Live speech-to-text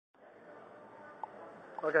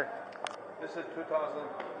Okay. This is 2013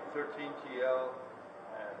 TL,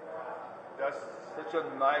 and that's such a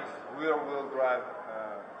nice rear-wheel drive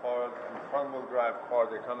car and front-wheel drive car.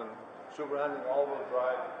 They come in super handling all-wheel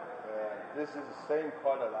drive. This is the same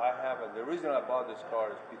car that I have, and the reason I bought this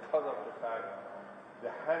car is because of the fact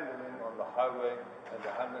the handling on the highway and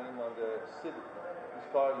the handling on the city. This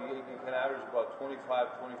car, you can average about 25.9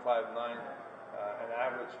 an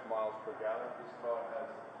average miles per gallon. This car has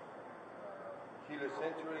keyless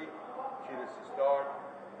entry, keyless start,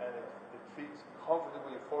 and it fits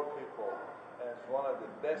comfortably for people, and it's one of the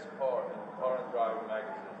best cars in Car and Driver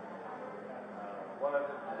magazine. One of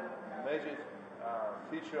the major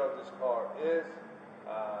features of this car is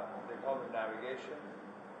they call it navigation,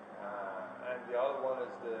 and the other one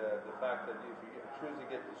is the fact that if you choose to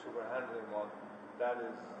get the super handling one, that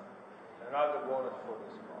is another bonus for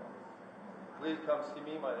this car. Please come see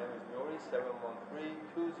me. My name is Nori, 713-203-7007.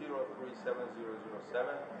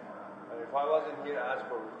 And if I wasn't here, ask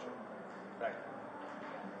for Richard. Thank you.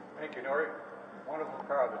 Thank you, Nori. Wonderful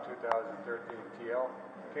car, the 2013 TL.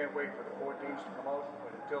 Can't wait for the 14s to come out.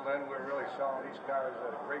 But until then, we're really selling these cars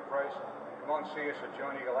at a great price. Come on and see us at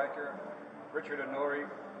John Eagle Acura. Richard and Nori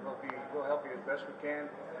will help you as best we can,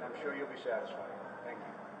 and I'm sure you'll be satisfied. Thank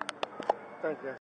you. Thank you.